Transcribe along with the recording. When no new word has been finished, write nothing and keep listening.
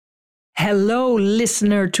Hello,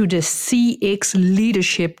 listener to the CX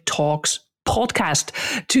Leadership Talks podcast.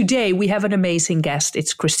 Today, we have an amazing guest.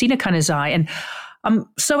 It's Christina Kanizai, and I'm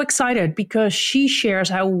so excited because she shares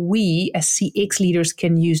how we as CX leaders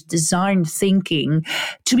can use design thinking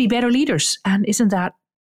to be better leaders. And isn't that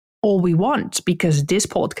all we want? Because this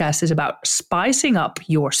podcast is about spicing up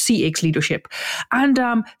your CX leadership. And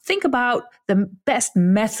think about the best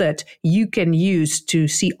method you can use to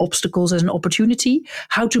see obstacles as an opportunity,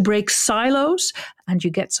 how to break silos, and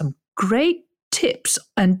you get some great tips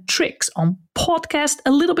and tricks on podcast,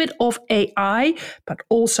 a little bit of AI, but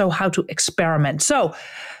also how to experiment. So, are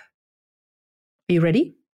you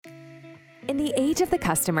ready? In the age of the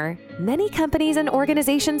customer, many companies and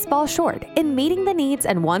organizations fall short in meeting the needs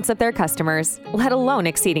and wants of their customers, let alone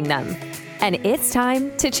exceeding them. And it's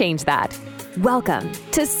time to change that. Welcome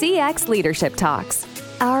to CX Leadership Talks.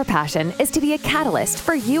 Our passion is to be a catalyst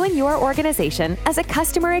for you and your organization as a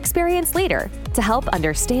customer experience leader to help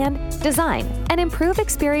understand, design, and improve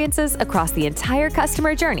experiences across the entire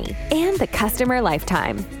customer journey and the customer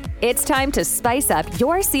lifetime. It's time to spice up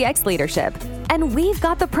your CX leadership, and we've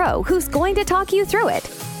got the pro who's going to talk you through it.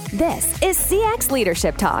 This is CX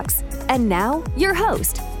Leadership Talks, and now your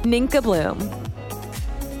host, Ninka Bloom.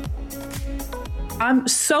 I'm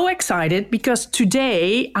so excited because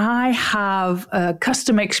today I have a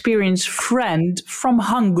customer experience friend from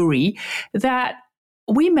Hungary that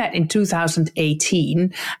we met in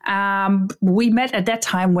 2018. We met at that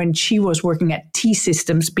time when she was working at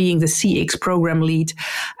T-Systems, being the CX program lead.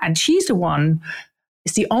 And she's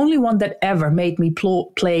the only one that ever made me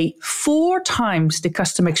play 4 times the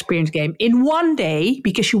customer experience game in one day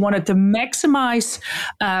because she wanted to maximize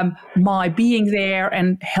my being there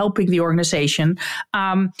and helping the organization.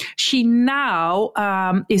 She now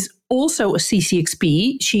is also a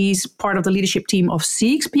CCXP. She's part of the leadership team of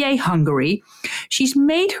CXPA Hungary. She's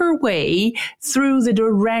made her way through the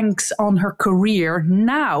ranks on her career,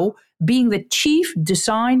 now being the Chief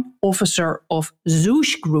Design Officer of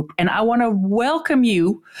Zoosh Group. And I want to welcome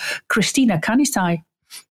you, Christina Kanizai.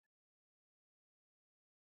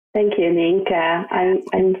 Thank you, Ninka.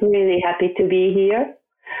 I'm really happy to be here.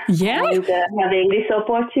 Yeah. And having this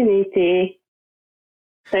opportunity.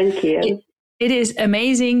 Thank you. It is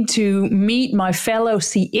amazing to meet my fellow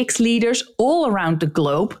CX leaders all around the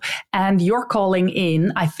globe. And you're calling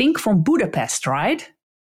in, I think, from Budapest, right?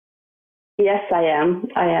 Yes, I am.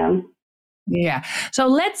 Yeah. So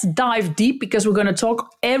let's dive deep because we're going to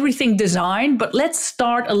talk everything design, but let's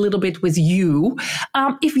start a little bit with you.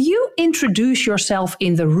 If you introduce yourself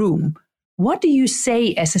in the room, what do you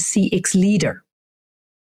say as a CX leader?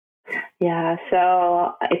 Yeah,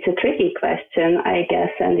 so it's a tricky question, I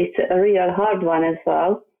guess, and it's a real hard one as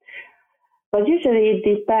well. But usually it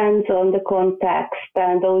depends on the context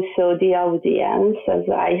and also the audience, as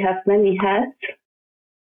I have many hats.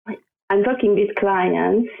 I'm working with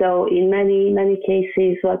clients, so in many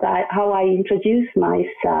cases, how I introduce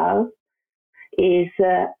myself is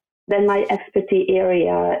that my expertise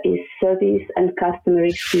area is service and customer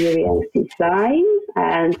experience design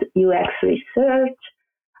and UX research,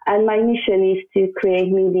 and my mission is to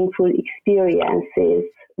create meaningful experiences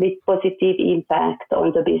with positive impact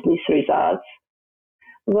on the business results.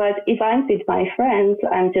 But if I'm with my friends,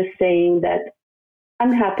 I'm just saying that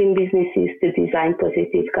I'm helping businesses to design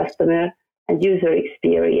positive customer and user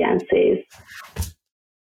experiences.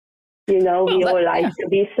 We all like to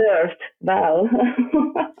be served well.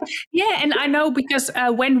 Yeah, and I know because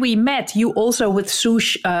when we met, you also with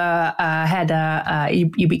Zoosh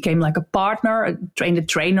you became like a partner, a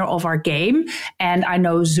trainer of our game. And I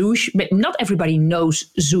know Zoosh, but not everybody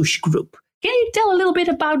knows Zoosh Group. Can you tell a little bit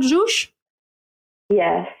about Zoosh?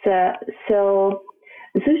 Yes, so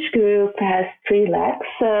Zoosh Group has 3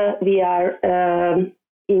 legs. We are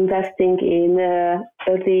investing in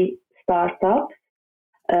early startups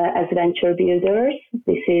as venture builders.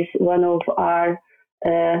 This is one of our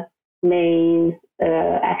main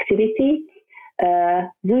activity.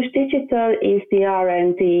 Zoosh Digital is the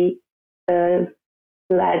R&D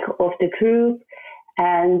leg of the group,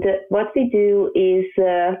 and what we do is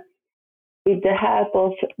with the help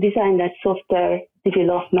of design-led software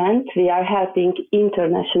development, we are helping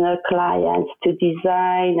international clients to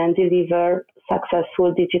design and deliver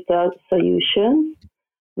successful digital solutions,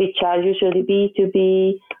 which are usually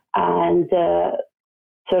B2B and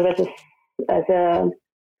serve as a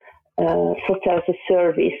software as a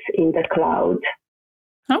service in the cloud.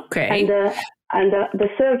 Okay. And the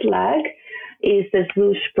third leg is the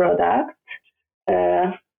Zoosh product.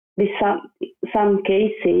 With some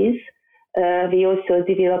cases, we also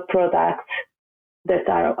develop products that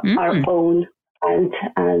are our own and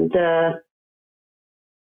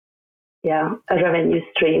revenue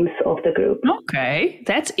streams of the group. Okay,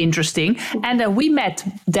 that's interesting. And we met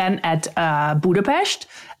then at Budapest.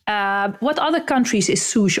 What other countries is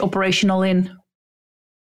Souche operational in?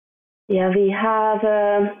 Yeah, we are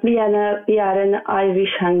an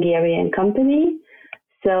Irish-Hungarian company.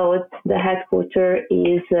 So the headquarters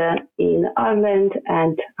is in Ireland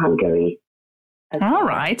and Hungary. All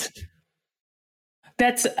right.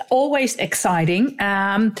 That's always exciting.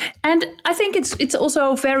 And I think it's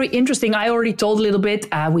also very interesting. I already told a little bit.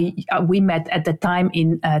 We met at the time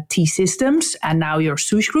in T-Systems, and now you're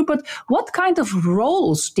Souche Group. But what kind of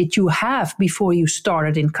roles did you have before you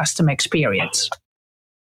started in customer experience?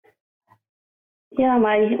 Yeah,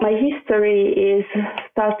 my history is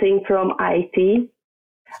starting from IT.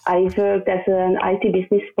 I worked as an IT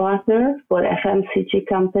business partner for FMCG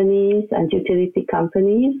companies and utility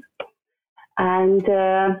companies. And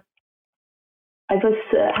I was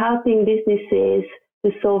helping businesses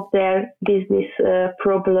to solve their business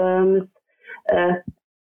problems,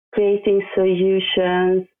 creating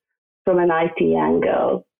solutions from an IT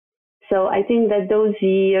angle. So I think that those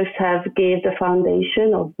years have gave the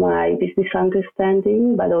foundation of my business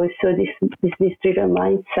understanding, but also this business-driven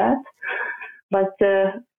mindset. But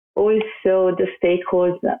also the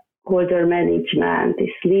stakeholder management, this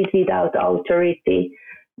lead without authority,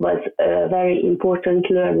 was a very important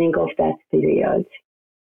learning of that period.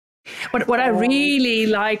 What I really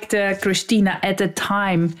liked, Christina, at the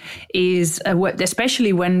time is,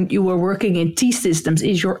 especially when you were working in T-Systems,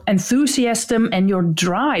 is your enthusiasm and your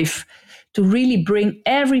drive to really bring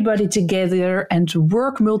everybody together and to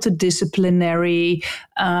work multidisciplinary,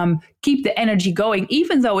 keep the energy going,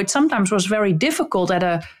 even though it sometimes was very difficult at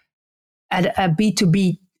a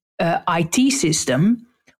B2B IT system.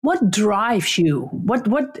 What drives you? What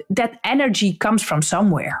that energy comes from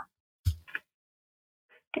somewhere?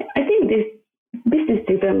 I think this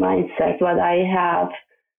business-driven mindset, what I have,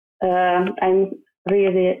 I'm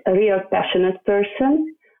really a real passionate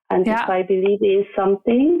person, and if I believe in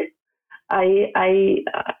something, I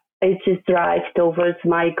just drive towards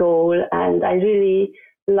my goal, and I really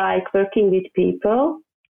like working with people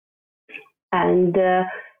and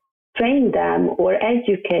train them or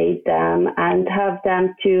educate them and have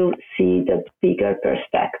them to see the bigger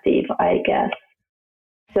perspective, I guess.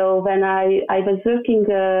 So when I was working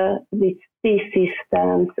with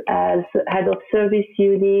T-Systems as head of service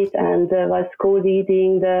unit and was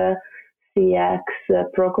co-leading the CX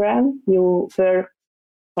program you were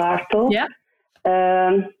part of,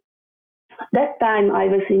 that time I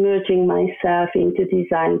was immersing myself into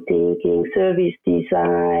design thinking, service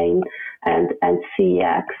design, and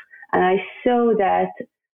CX. And I saw that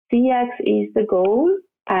CX is the goal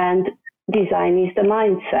and design is the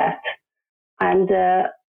mindset. And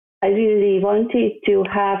I really wanted to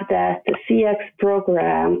have that CX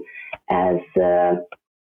program as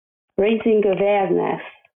raising awareness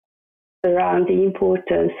around the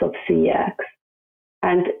importance of CX.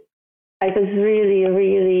 And I was really,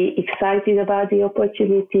 really excited about the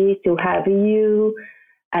opportunity to have you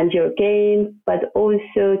and your game, but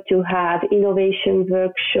also to have innovation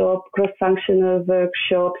workshop, cross-functional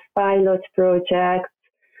workshops, pilot projects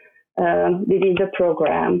within the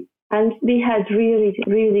program. And we had really,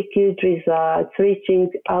 really good results, reaching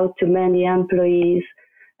out to many employees.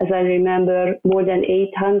 As I remember, more than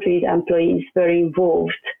 800 employees were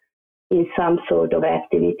involved in some sort of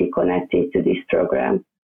activity connected to this program.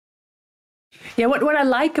 Yeah, what I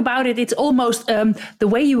like about it, it's almost the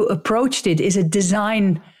way you approached it is a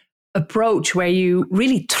design approach where you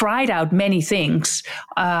really tried out many things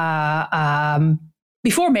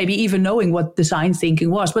before maybe even knowing what design thinking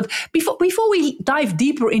was. But before we dive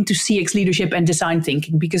deeper into CX leadership and design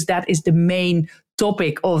thinking, because that is the main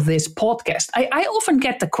topic of this podcast, I often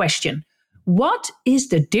get the question, what is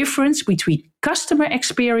the difference between customer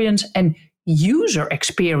experience and user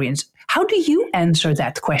experience? How do you answer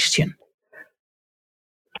that question?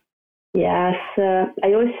 Yes,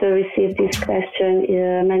 I also received this question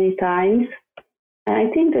many times. And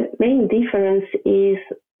I think the main difference is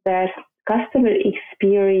that customer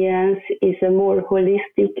experience is a more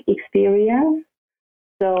holistic experience.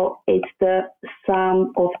 So it's the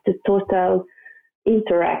sum of the total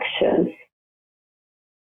interactions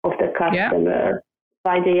of the customer,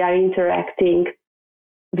 while they are interacting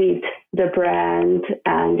with the brand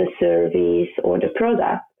and the service or the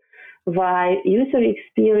product. While user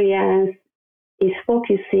experience is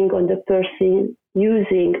focusing on the person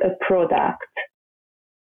using a product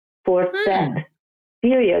for that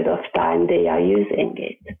period of time they are using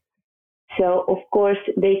it. So, of course,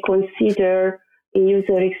 they consider in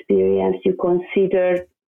user experience, you consider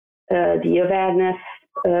the awareness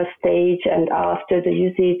stage and after the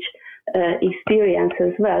usage experience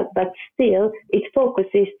as well, but still it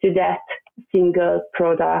focuses to that single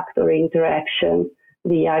product or interaction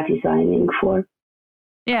we are designing for.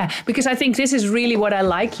 Yeah, because I think this is really what I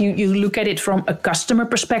like. You look at it from a customer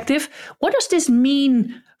perspective. What does this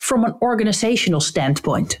mean from an organizational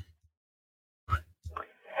standpoint?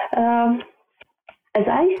 As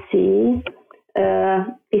I see,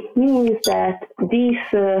 it means that these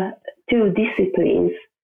two disciplines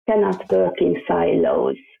cannot work in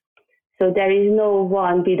silos. So there is no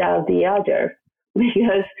one without the other.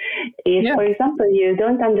 Because if, for example, you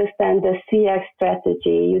don't understand the CX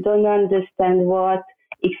strategy, you don't understand what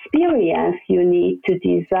experience you need to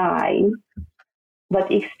design,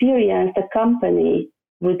 what experience the company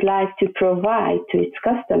would like to provide to its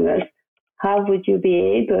customers, how would you be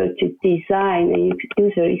able to design a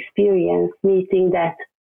user experience meeting that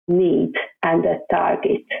need and that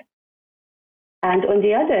target? And on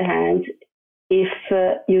the other hand, if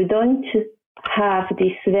you don't have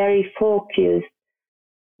this very focused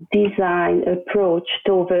design approach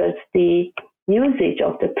towards the usage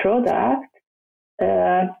of the product,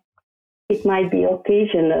 it might be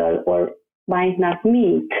occasional or might not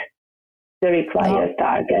meet the required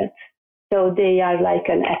targets. So they are like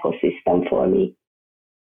an ecosystem for me.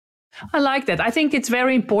 I like that. I think it's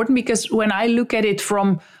very important because when I look at it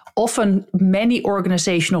from often many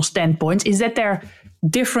organizational standpoints, is that they're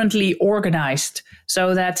differently organized.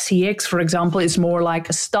 So that CX, for example, is more like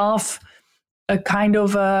a staff, a kind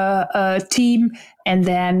of a team, and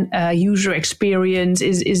then user experience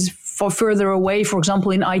is for further away, for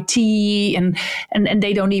example, in IT, and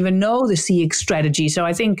they don't even know the CX strategy. So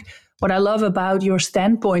I think what I love about your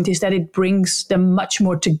standpoint is that it brings them much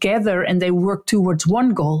more together and they work towards one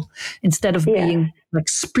goal instead of being like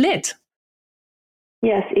split.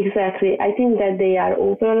 Yes, exactly. I think that they are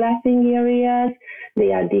overlapping areas.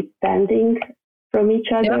 They are depending from each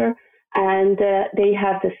other, and they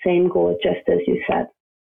have the same goal, just as you said.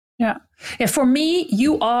 Yeah. For me,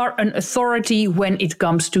 you are an authority when it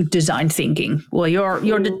comes to design thinking. Well, you're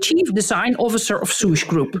the chief design officer of Swoosh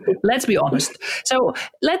Group. Let's be honest. So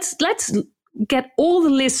let's get all the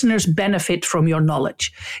listeners benefit from your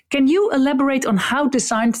knowledge. Can you elaborate on how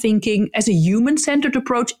design thinking as a human-centered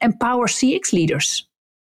approach empowers CX leaders?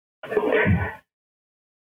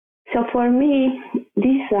 So for me,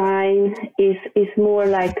 design is more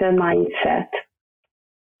like a mindset.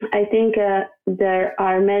 I think there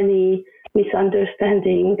are many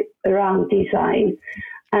misunderstandings around design,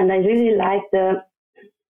 and I really like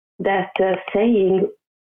that saying,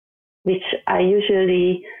 which I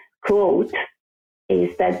usually quote,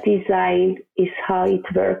 is that design is how it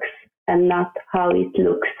works and not how it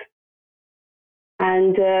looks.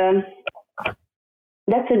 And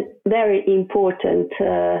that's a very important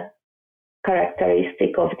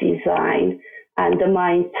characteristic of design and the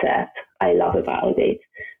mindset I love about it,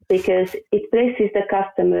 because it places the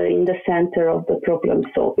customer in the center of the problem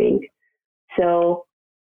solving. So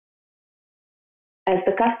as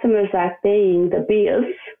the customers are paying the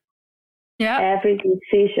bills, every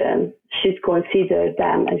decision should consider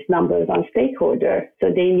them as number one stakeholder. So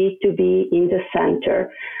they need to be in the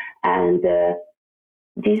center. And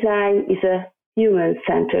design is a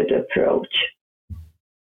human-centered approach.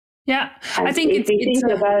 Yeah, and I think it's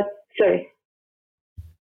about, sorry.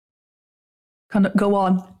 Go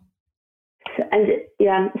on.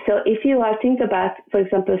 So if you are thinking about, for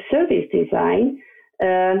example, service design,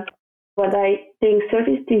 what I think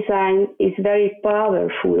service design is very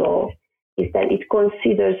powerful of is that it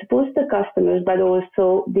considers both the customers but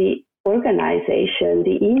also the organization,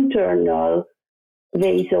 the internal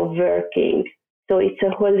ways of working. So it's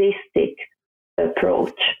a holistic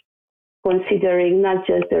approach, considering not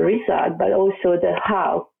just the result, but also the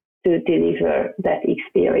how to deliver that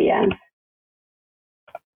experience.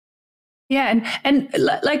 Yeah, and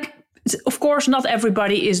like, of course, not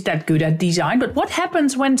everybody is that good at design, but what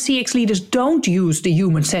happens when CX leaders don't use the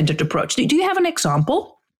human-centered approach? Do you have an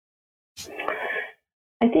example?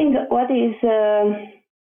 I think what is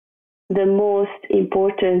the most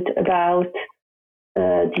important about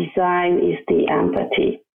design is the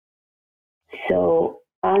empathy. So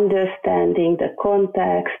understanding the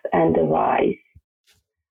context and the why.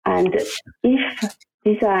 And if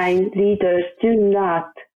design leaders do not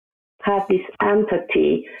have this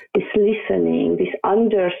empathy, this listening, this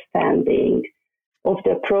understanding of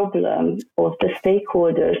the problem, of the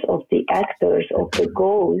stakeholders, of the actors, of the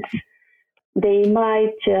goals, they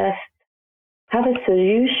might just have a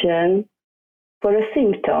solution for a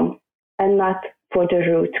symptom and not for the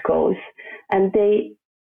root cause. And they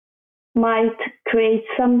might create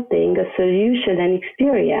something, a solution, an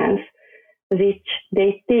experience, which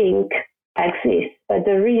they think exist, but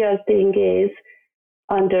the real thing is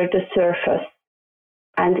under the surface,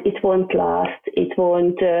 and it won't last. It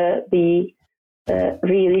won't be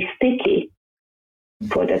really sticky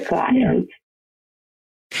for the client.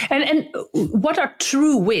 And what are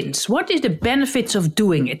true wins? What is the benefits of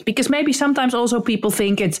doing it? Because maybe sometimes also people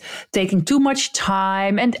think it's taking too much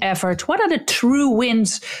time and effort. What are the true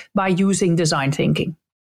wins by using design thinking?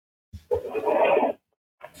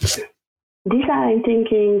 Design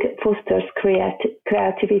thinking fosters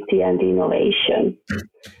creativity and innovation.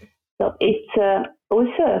 So it's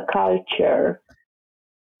also a culture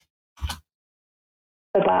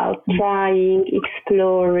about trying,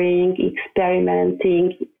 exploring,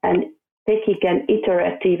 experimenting, and taking an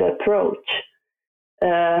iterative approach.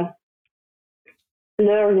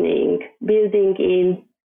 Learning, building in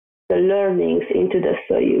the learnings into the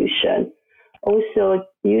solution. Also,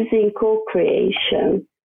 using co-creation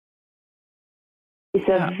is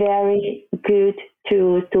a very good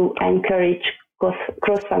tool to encourage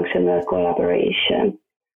cross-functional collaboration.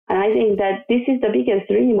 And I think that this is the biggest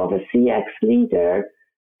dream of a CX leader,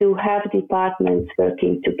 to have departments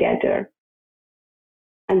working together.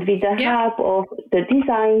 And with the help of the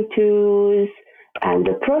design tools and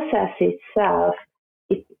the process itself,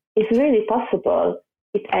 it is really possible.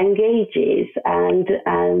 It engages and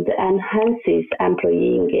enhances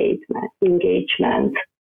employee engagement.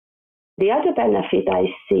 The other benefit I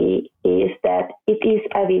see is that it is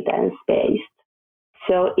evidence-based.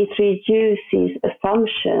 So it reduces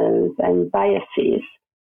assumptions and biases.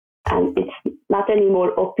 And it's not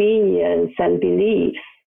anymore opinions and beliefs,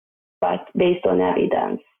 but based on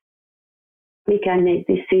evidence. We can make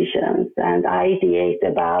decisions and ideate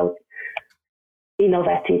about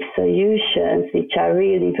innovative solutions which are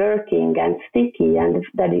really working and sticky and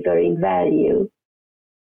delivering value.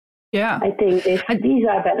 Yeah, I think these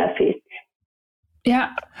are benefits.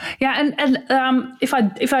 Yeah, and if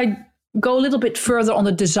I go a little bit further on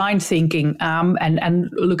the design thinking and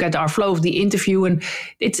look at our flow of the interview, and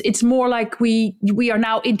it's more like we are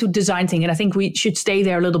now into design thinking, and I think we should stay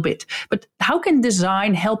there a little bit. But how can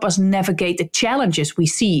design help us navigate the challenges we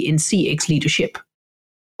see in CX leadership?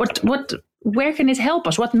 Where can it help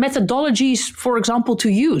us? What methodologies, for example, to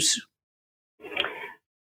use?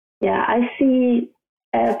 Yeah, I see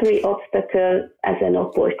every obstacle as an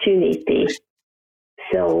opportunity.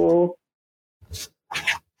 So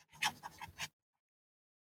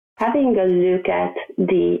having a look at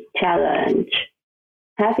the challenge,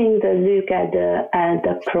 having a look at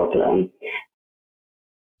the problem,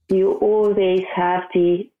 you always have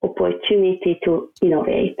the opportunity to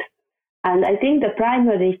innovate. And I think the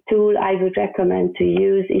primary tool I would recommend to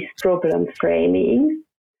use is problem framing,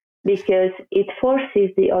 because it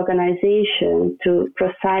forces the organization to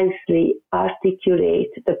precisely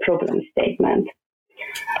articulate the problem statement.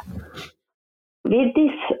 With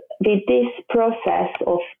this process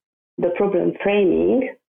of the problem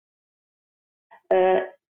framing,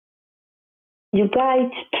 you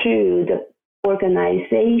guide through the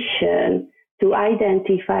organization to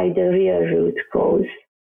identify the real root cause.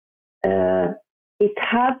 It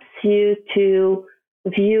helps you to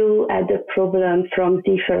view at the problem from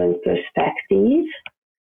different perspectives,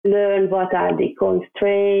 learn what are the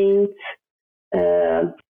constraints,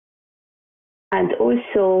 and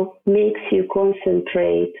also makes you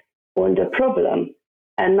concentrate on the problem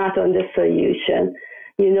and not on the solution.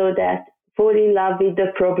 You know that fall in love with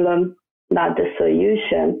the problem, not the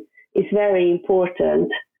solution, is very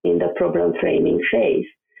important in the problem framing phase,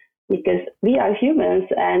 because we are humans,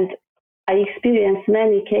 and I experience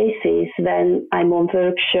many cases when I'm on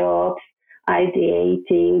workshops,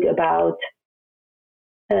 ideating about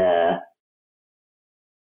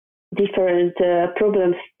different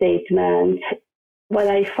problem statements. What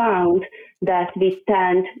I found that we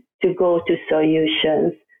tend to go to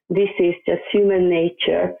solutions. This is just human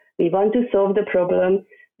nature. We want to solve the problem.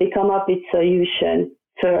 We come up with solution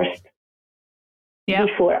first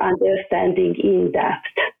before understanding in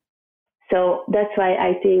depth. So that's why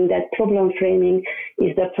I think that problem framing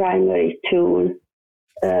is the primary tool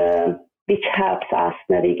which helps us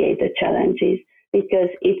navigate the challenges, because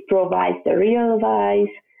it provides the real advice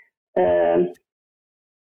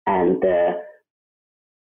and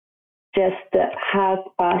just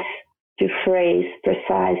help us to phrase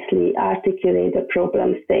precisely, articulate the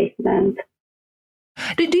problem statement.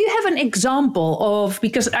 Do you have an example of,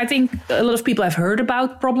 because I think a lot of people have heard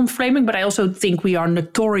about problem framing, but I also think we are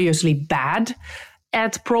notoriously bad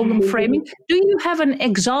at problem framing. Do you have an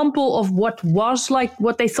example of what was like,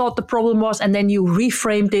 what they thought the problem was, and then you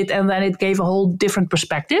reframed it and then it gave a whole different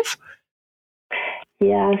perspective?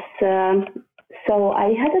 Yes. So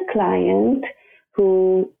I had a client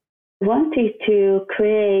who wanted to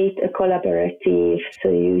create a collaborative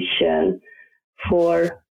solution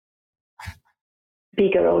for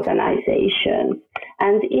bigger organizations.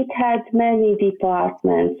 And it had many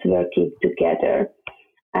departments working together.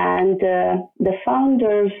 And the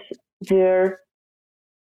founders were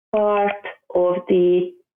part of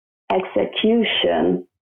the execution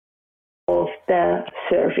of the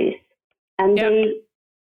service. And they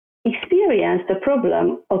experienced the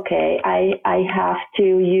problem, okay, I have to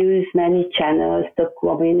use many channels to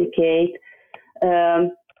communicate.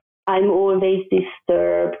 I'm always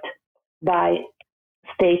disturbed by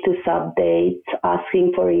status updates,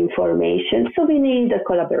 asking for information. So we need a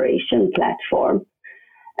collaboration platform.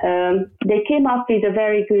 They came up with a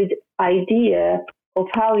very good idea of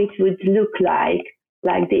how it would look like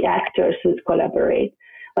the actors would collaborate.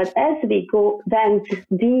 But as we went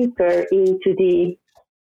deeper into the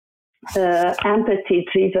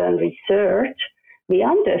empathy-driven research, we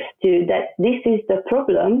understood that this is the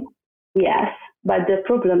problem, yes, but the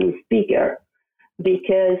problem is bigger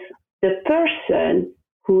because the person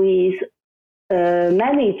who is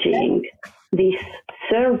managing this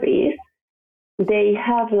service, they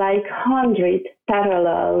have like 100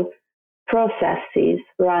 parallel processes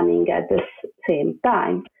running at the same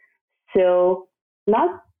time. So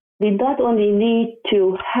we not only need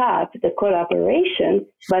to have the collaboration,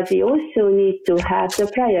 but we also need to have the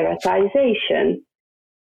prioritization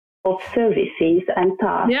of services and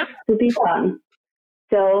tasks to be done.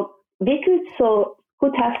 So we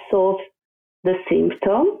could have solved the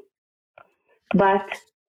symptom, but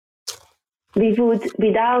we would,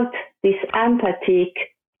 without this empathic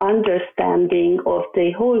understanding of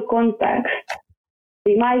the whole context,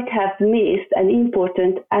 we might have missed an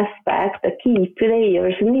important aspect the key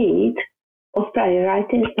players need of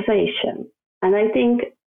prioritization. And I think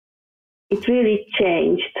it really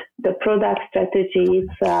changed the product strategy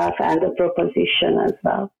itself and the proposition as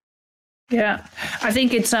well. Yeah, I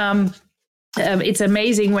think it's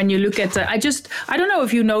amazing when you look at I don't know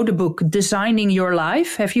if you know the book Designing Your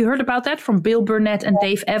Life. Have you heard about that from Bill Burnett and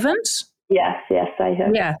Dave Evans? Yes, I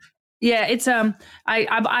have. Yeah, it's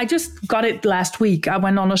I just got it last week. I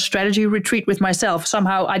went on a strategy retreat with myself.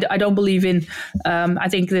 Somehow I don't believe in I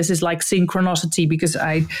think this is like synchronicity because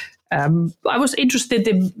I was interested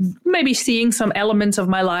in maybe seeing some elements of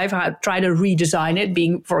my life, I try to redesign it,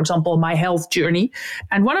 being, for example, my health journey.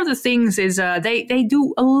 And one of the things is they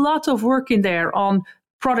do a lot of work in there on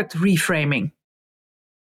product reframing.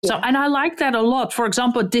 So, and I like that a lot. For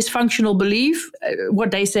example, dysfunctional belief, what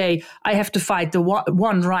they say, I have to find the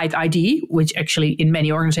one right ID, which actually in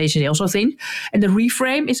many organizations they also think. And the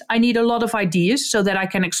reframe is I need a lot of ideas so that I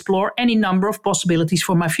can explore any number of possibilities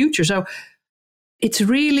for my future. So it's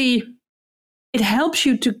really, it helps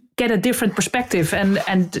you to get a different perspective. And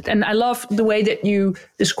I love the way that you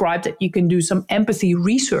described that you can do some empathy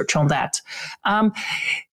research on that.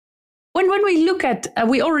 When we look at,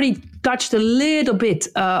 we already touched a little bit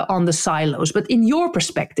on the silos, but in your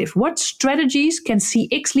perspective, what strategies can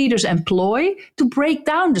CX leaders employ to break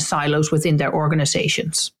down the silos within their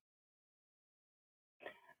organizations?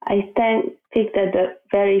 I think that the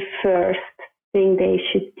very first thing they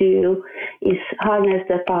should do is harness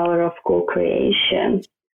the power of co-creation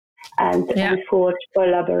and enforce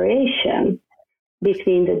collaboration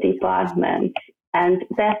between the departments. And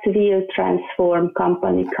that will transform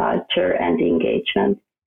company culture and engagement.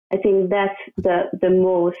 I think that's the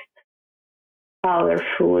most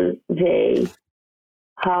powerful way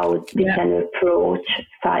how we can approach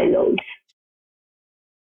silos.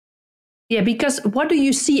 Yeah, because what do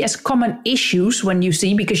you see as common issues when you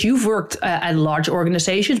see, because you've worked at large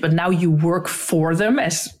organizations, but now you work for them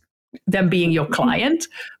as them being your client.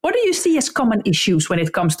 What do you see as common issues when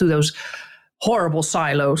it comes to those horrible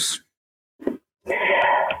silos?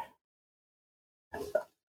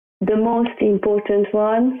 The most important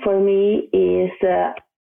one for me is that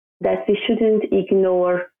we shouldn't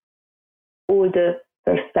ignore all the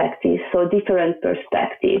perspectives, so different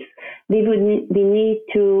perspectives. We need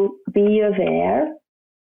to be aware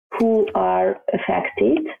who are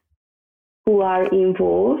affected, who are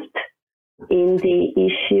involved in the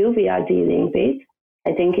issue we are dealing with.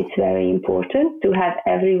 I think it's very important to have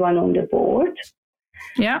everyone on the board.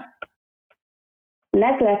 Yeah.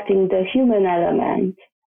 Neglecting the human element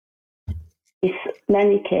is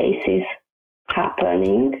many cases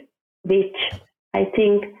happening, which I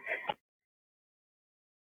think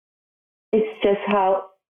it's just how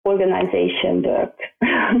organization work.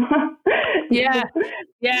 Yeah,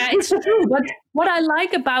 it's true. But what I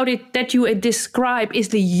like about it that you describe is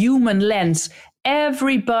the human lens.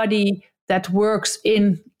 Everybody that works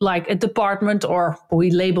in like a department, or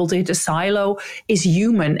we labeled it a silo, is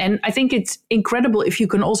human. And I think it's incredible if you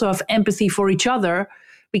can also have empathy for each other,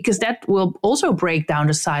 because that will also break down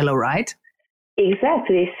the silo, right?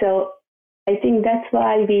 Exactly. So I think that's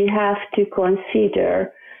why we have to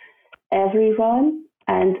consider everyone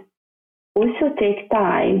and also take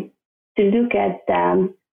time to look at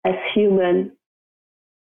them as human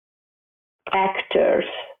actors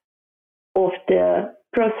of the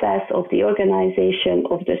process, of the organization,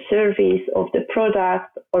 of the service, of the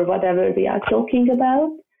product, or whatever we are talking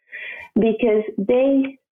about, because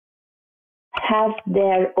they have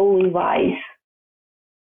their own voice,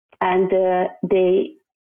 and they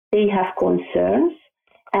have concerns.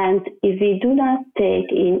 And if we do not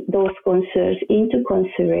take in those concerns into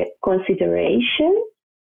consideration,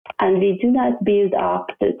 and we do not build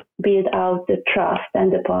out the trust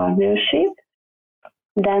and the partnership,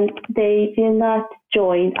 then they will not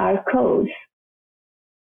join our cause.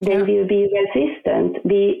 They will be resistant.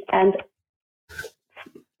 And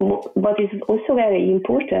what is also very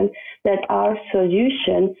important, that our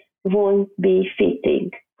solution won't be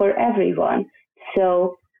fitting for everyone.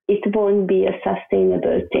 So it won't be a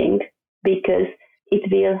sustainable thing, because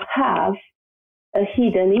it will have a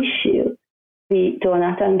hidden issue we do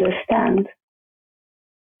not understand.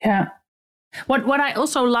 Yeah. What I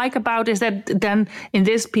also like about is that then in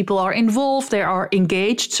this, people are involved, they are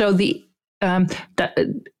engaged. So the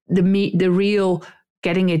real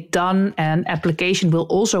getting it done and application will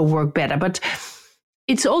also work better. But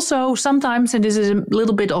it's also sometimes, and this is a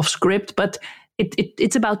little bit off script, but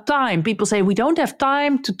it's about time. People say we don't have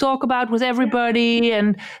time to talk about with everybody.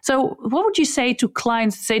 And so what would you say to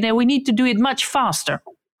clients that say, no, we need to do it much faster?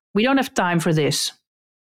 We don't have time for this.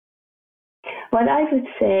 Well, I would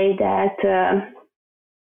say that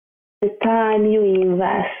the time you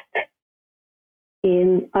invest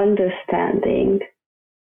in understanding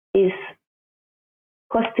is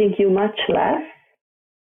costing you much less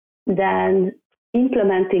than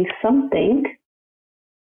implementing something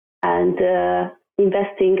and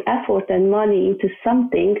investing effort and money into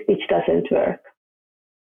something which doesn't work.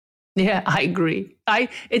 Yeah, I agree.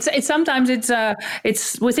 It's sometimes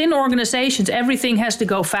it's within organizations, everything has to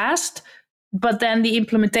go fast, but then the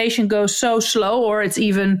implementation goes so slow, or it's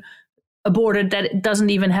even aborted that it doesn't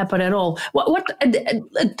even happen at all. What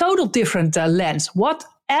a total different lens. What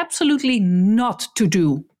absolutely not to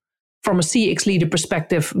do from a CX leader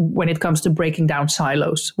perspective when it comes to breaking down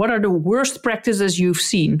silos? What are the worst practices you've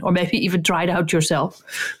seen, or maybe even tried out yourself?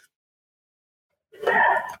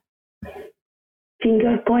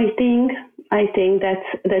 Finger pointing, I think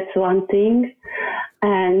that's one thing,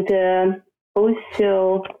 and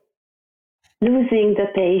also losing the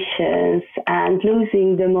patience and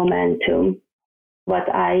losing the momentum. What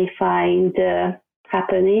I find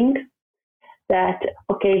happening, that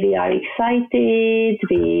okay, we are excited,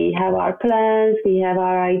 we have our plans, we have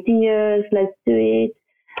our ideas, let's do it,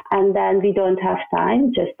 and then we don't have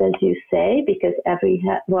time, just as you say, because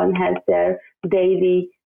everyone has their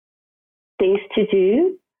daily things to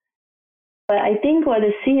do. But I think what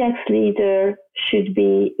a CX leader should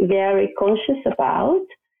be very conscious about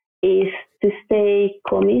is to stay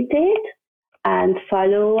committed and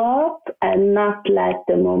follow up and not let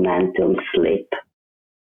the momentum slip.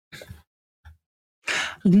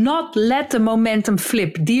 Not let the momentum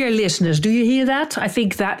flip. Dear listeners, do you hear that? I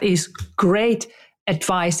think that is great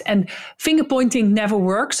advice. And finger pointing never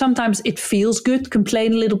works. Sometimes it feels good,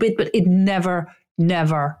 complain a little bit, but it never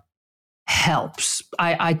helps.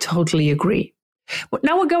 I totally agree. But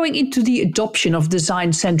now we're going into the adoption of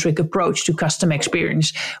design-centric approach to customer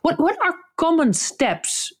experience. What are common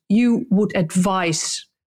steps you would advise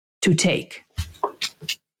to take?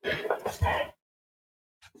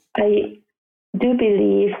 I do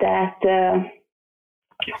believe that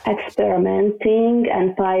experimenting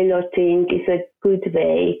and piloting is a good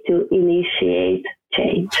way to initiate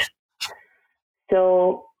change.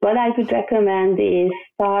 So what I would recommend is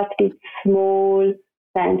start with small,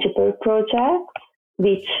 tangible projects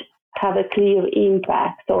which have a clear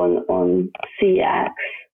impact on CX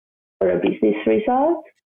or a business result.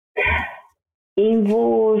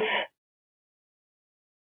 Involve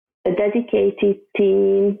a dedicated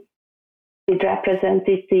team with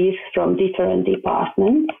representatives from different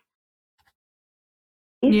departments.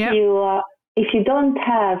 If you don't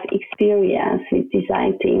have experience with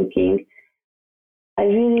design thinking, I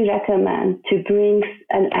really recommend to bring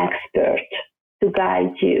an expert to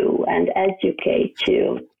guide you and educate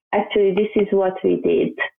you. Actually, this is what we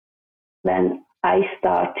did when I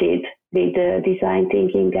started with design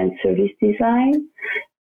thinking and service design.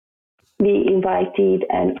 We invited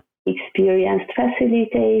an experienced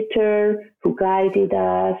facilitator who guided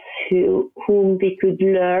us, whom we could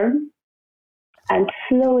learn. And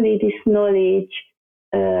slowly this knowledge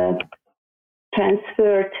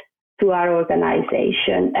transferred to our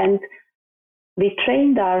organization. And we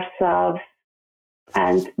trained ourselves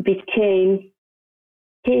and became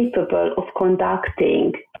capable of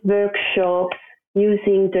conducting workshops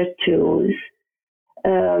using the tools.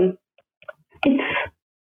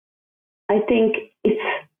 I think it's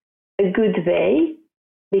a good way,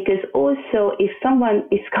 because also if someone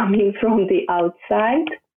is coming from the outside,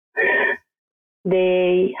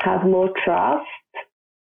 they have more trust,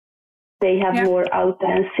 they have more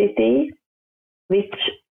authenticity, which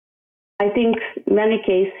I think many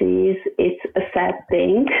cases it's a sad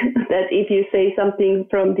thing that if you say something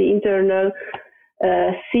from the internal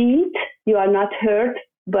seat, you are not heard,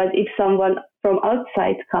 but if someone from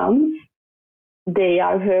outside comes, they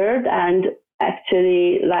are heard, and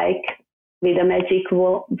actually, like with a magic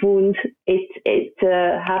wand, it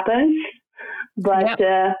happens. But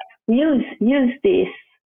use this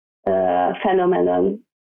phenomenon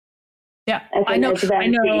as an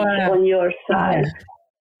advantage on your side.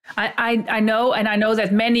 I know, and I know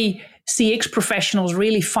that many CX professionals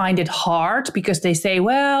really find it hard because they say,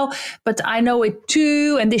 well, but I know it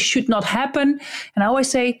too, and this should not happen. And I always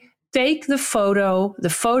say, take the photo. The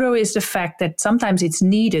photo is the fact that sometimes it's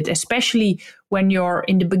needed, especially when you're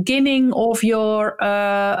in the beginning of your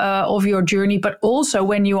journey, but also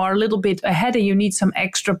when you are a little bit ahead and you need some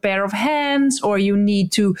extra pair of hands, or you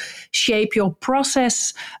need to shape your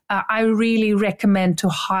process. I really recommend to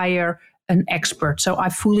hire an expert. So I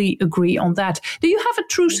fully agree on that. Do you have a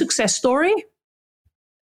true success story?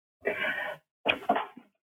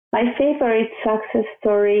 My favorite success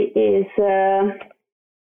story is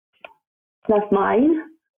not mine,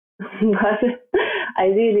 but I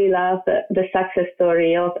really love the success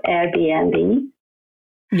story of Airbnb.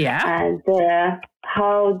 Yeah. And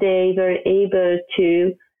how they were able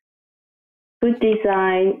to put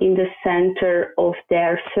design in the center of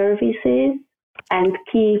their services and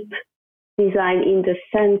keep design in the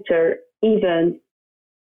center even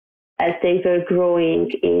as they were growing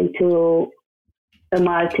into a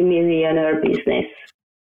multi-millionaire business.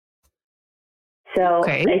 So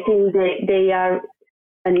I think they are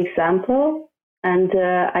an example, and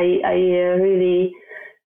I really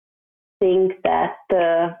think that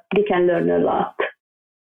we can learn a lot.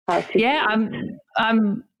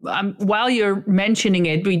 I'm while you're mentioning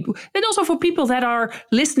it, and also for people that are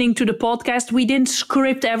listening to the podcast, we didn't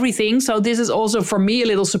script everything. So this is also for me a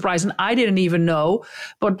little surprise, and I didn't even know.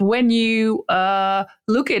 But when you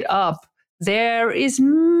look it up, there is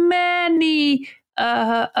many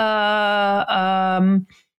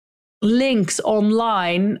links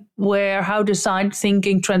online where how design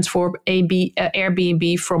thinking transformed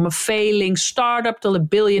Airbnb from a failing startup to $1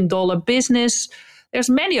 billion business. There's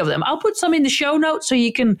many of them. I'll put some in the show notes so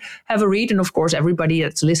you can have a read. And of course, everybody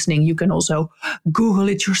that's listening, you can also Google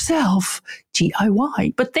it yourself,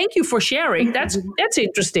 DIY. But thank you for sharing. That's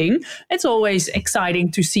interesting. It's always exciting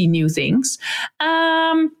to see new things.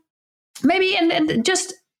 Maybe, and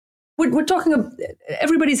just, we're talking about,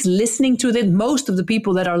 everybody's listening to this. Most of the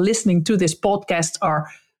people that are listening to this podcast are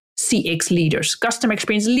CX leaders, customer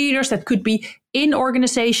experience leaders. That could be in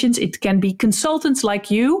organizations. It can be consultants like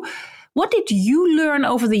you. What did you learn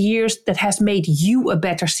over the years that has made you a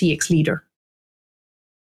better CX leader?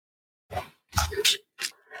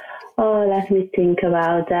 Oh, let me think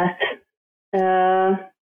about that.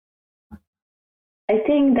 I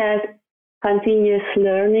think that continuous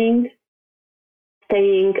learning,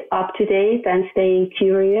 staying up to date and staying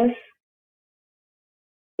curious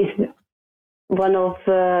is one of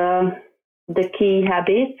the key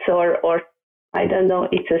habits, or I don't know,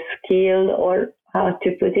 it's a skill or how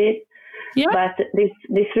to put it. Yeah. But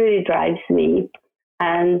this really drives me.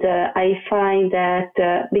 And I find that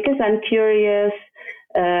because I'm curious,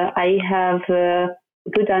 I have a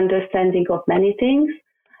good understanding of many things.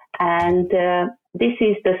 And this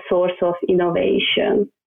is the source of innovation.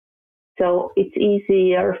 So it's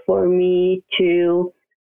easier for me to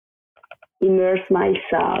immerse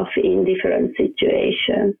myself in different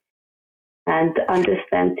situations and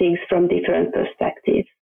understand things from different perspectives.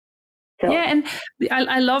 So. Yeah, and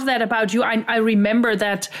I love that about you. I remember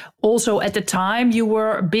that also at the time you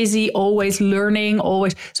were busy, always learning,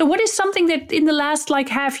 always. So what is something that in the last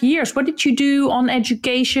half years, what did you do on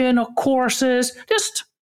education or courses? Just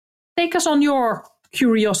take us on your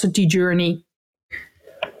curiosity journey.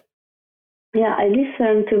 Yeah, I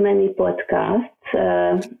listen to many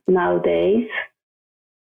podcasts nowadays.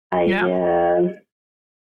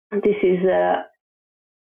 This is a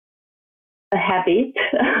habit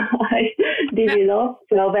I develop.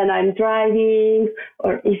 So when I'm driving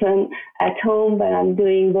or even at home when I'm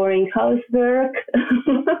doing boring housework,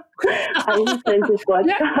 I listen to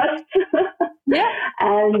podcasts. Yeah.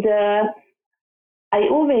 And I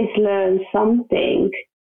always learn something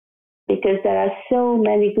because there are so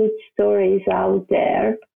many good stories out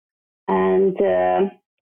there. And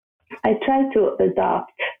I try to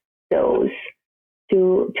adapt those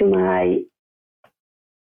to my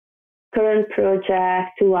current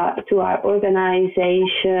project, to our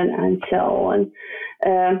organization, and so on.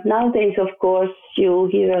 Nowadays, of course, you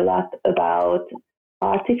hear a lot about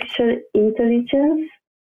artificial intelligence.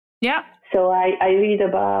 Yeah. So I read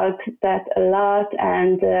about that a lot,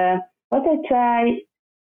 and what I try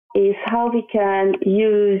is how we can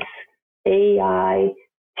use AI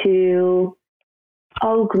to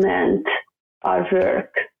augment our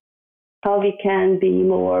work, how we can be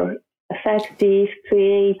more effective,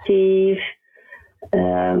 creative,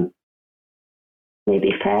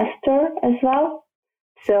 maybe faster as well.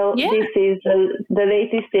 So this is the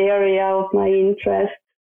latest area of my interest,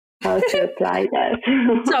 how to apply that.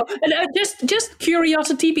 So just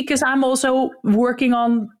curiosity, because I'm also working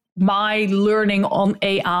on my learning on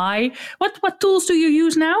AI. What tools do you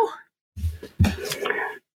use now?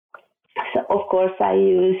 So of course I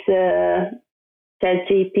use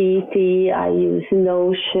ChatGPT, I use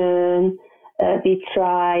Notion. We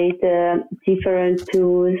tried different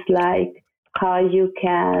tools like how you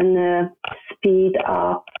can speed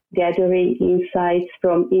up gathering insights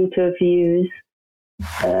from interviews,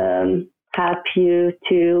 help you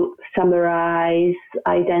to summarize,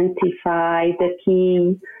 identify the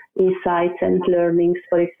key insights and learnings.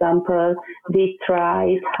 For example, we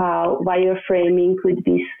tried how wireframing could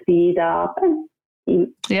be speed up and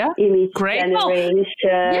image generation.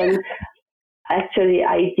 Yeah. Actually,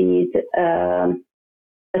 I did a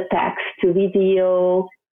text to video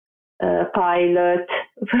pilot.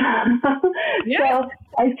 So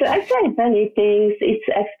I tried many things. It's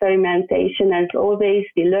experimentation, as always.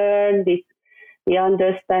 We learn, we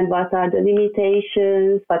understand what are the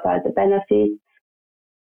limitations, what are the benefits.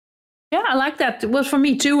 Yeah, I like that. Well, for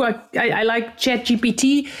me too, I like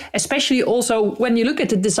ChatGPT, especially also when you look at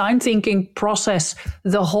the design thinking process,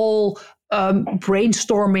 the whole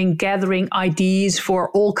brainstorming, gathering ideas for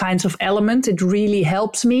all kinds of elements. It really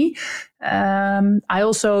helps me. I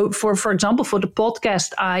also, for example, for the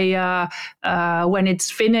podcast, I when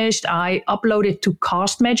it's finished, I upload it to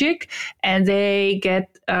Cast Magic, and they get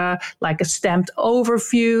like a stamped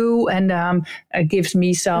overview, and it gives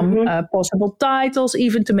me some possible titles,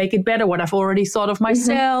 even to make it better. What I've already thought of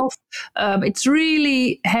myself. It's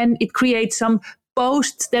really, and it creates some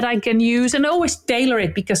posts that I can use, and always tailor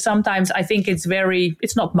it, because sometimes I think it's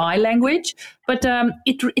not my language, but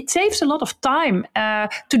it saves a lot of time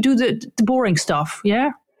to do the boring stuff.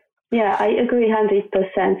 Yeah, I agree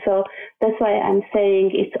 100%. So that's why I'm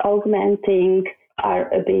saying it's augmenting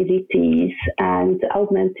our abilities and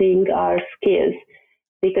augmenting our skills,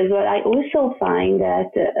 because what I also find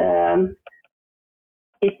that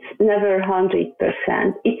it's never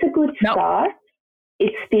 100%. It's a good start.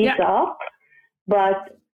 It speeds up.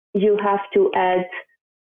 But you have to add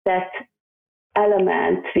that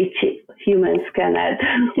element which humans can add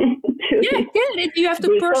to it. You have to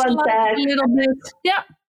personalize it a little bit. Yeah.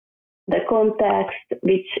 The context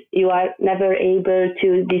which you are never able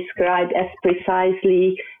to describe as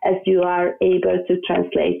precisely as you are able to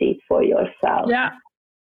translate it for yourself.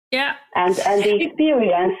 Yeah. And the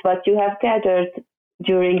experience what you have gathered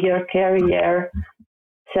during your career.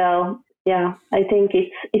 So yeah, I think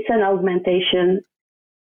it's an augmentation,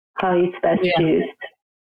 how it's best used.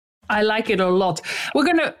 I like it a lot. We're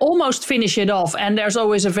going to almost finish it off. And there's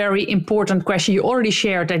always a very important question. You already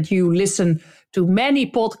shared that you listen to many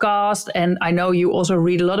podcasts, and I know you also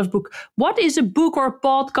read a lot of books. What is a book or a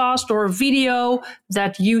podcast or a video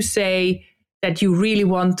that you say that you really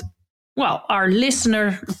want, well, our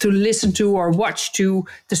listener to listen to or watch to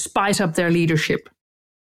spice up their leadership?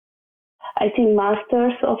 I think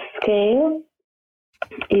Masters of Scale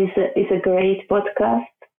is a great podcast.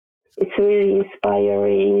 It's really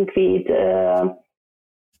inspiring with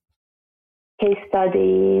case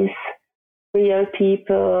studies, real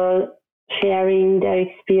people sharing their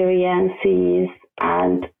experiences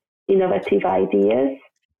and innovative ideas.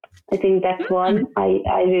 I think that's one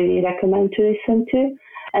I really recommend to listen to.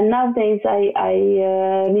 And nowadays I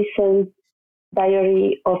listen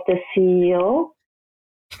Diary of the CEO.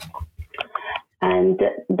 And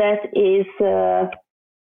that is,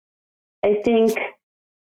 I think,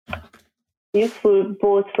 useful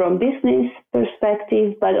both from business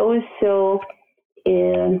perspective, but also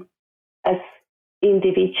as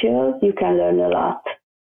individuals, you can learn a lot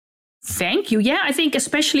Thank you. Yeah, I think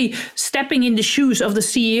especially stepping in the shoes of the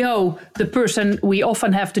CEO, the person we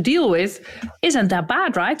often have to deal with, isn't that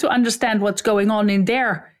bad, right? To understand what's going on in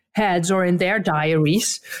their heads or in their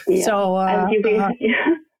diaries. Yeah. So, and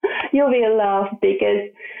you will laugh because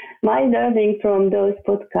my learning from those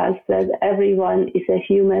podcasts that everyone is a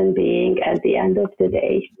human being at the end of the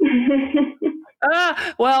day.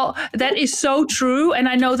 Well, that is so true. And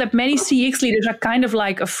I know that many CX leaders are kind of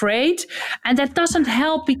like afraid. And that doesn't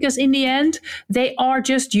help because in the end, they are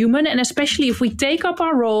just human. And especially if we take up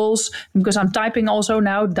our roles, because I'm typing also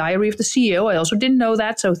now Diary of the CEO. I also didn't know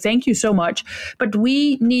that. So thank you so much. But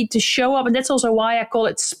we need to show up. And that's also why I call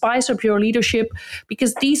it Spice Up Your Leadership,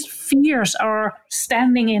 because these fears are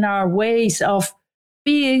standing in our ways of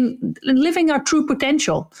living our true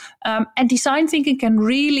potential. And design thinking can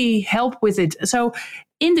really help with it. So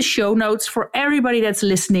in the show notes for everybody that's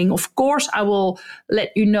listening, of course, I will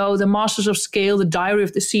let you know the Masters of Scale, the Diary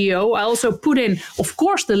of the CEO. I also put in, of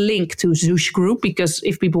course, the link to Zoosh Group, because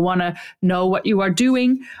if people want to know what you are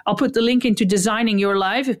doing, I'll put the link into Designing Your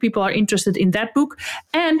Life if people are interested in that book.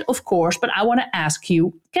 And of course, but I want to ask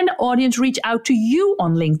you, can the audience reach out to you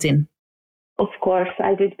on LinkedIn? Of course,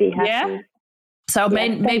 I would be happy. Yeah? So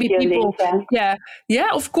maybe people, yeah,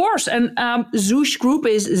 of course. And Zoosh Group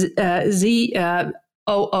is ZOOSH.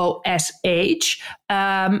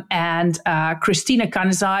 And Christina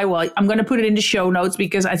Kanzai, well, I'm going to put it in the show notes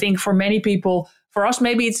because I think for many people, for us,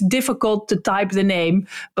 maybe it's difficult to type the name,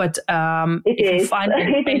 but it is.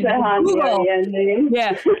 It is a Hungarian name.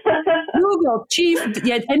 Yeah, Google Chief.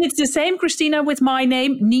 Yeah, and it's the same, Christina, with my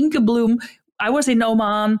name, Nienke Bloem. I was in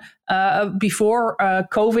Oman before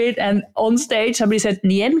COVID, and on stage somebody said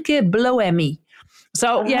Nienke Bloemi.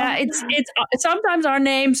 So yeah, it's sometimes our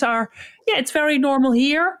names are it's very normal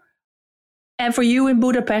here. And for you in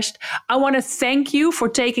Budapest, I want to thank you for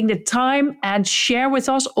taking the time and share with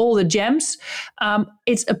us all the gems.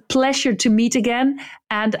 It's a pleasure to meet again,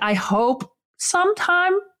 and I hope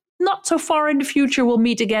sometime not so far in the future we'll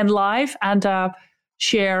meet again live and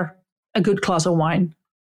share a good glass of wine.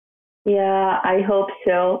 Yeah, I hope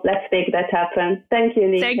so. Let's make that happen. Thank you,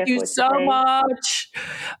 Nienke. Thank you so much.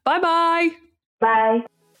 Bye-bye. Bye.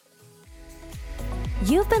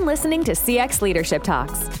 You've been listening to CX Leadership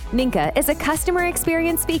Talks. Nienke is a customer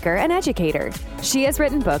experience speaker and educator. She has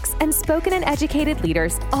written books and spoken and educated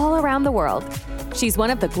leaders all around the world. She's one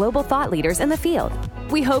of the global thought leaders in the field.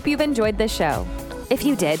 We hope you've enjoyed this show. If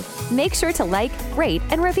you did, make sure to like, rate,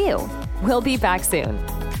 and review. We'll be back soon.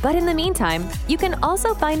 But in the meantime, you can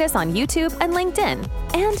also find us on YouTube and LinkedIn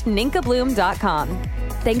and ninkebloom.com.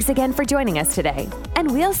 Thanks again for joining us today, and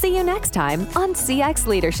we'll see you next time on CX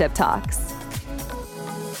Leadership Talks.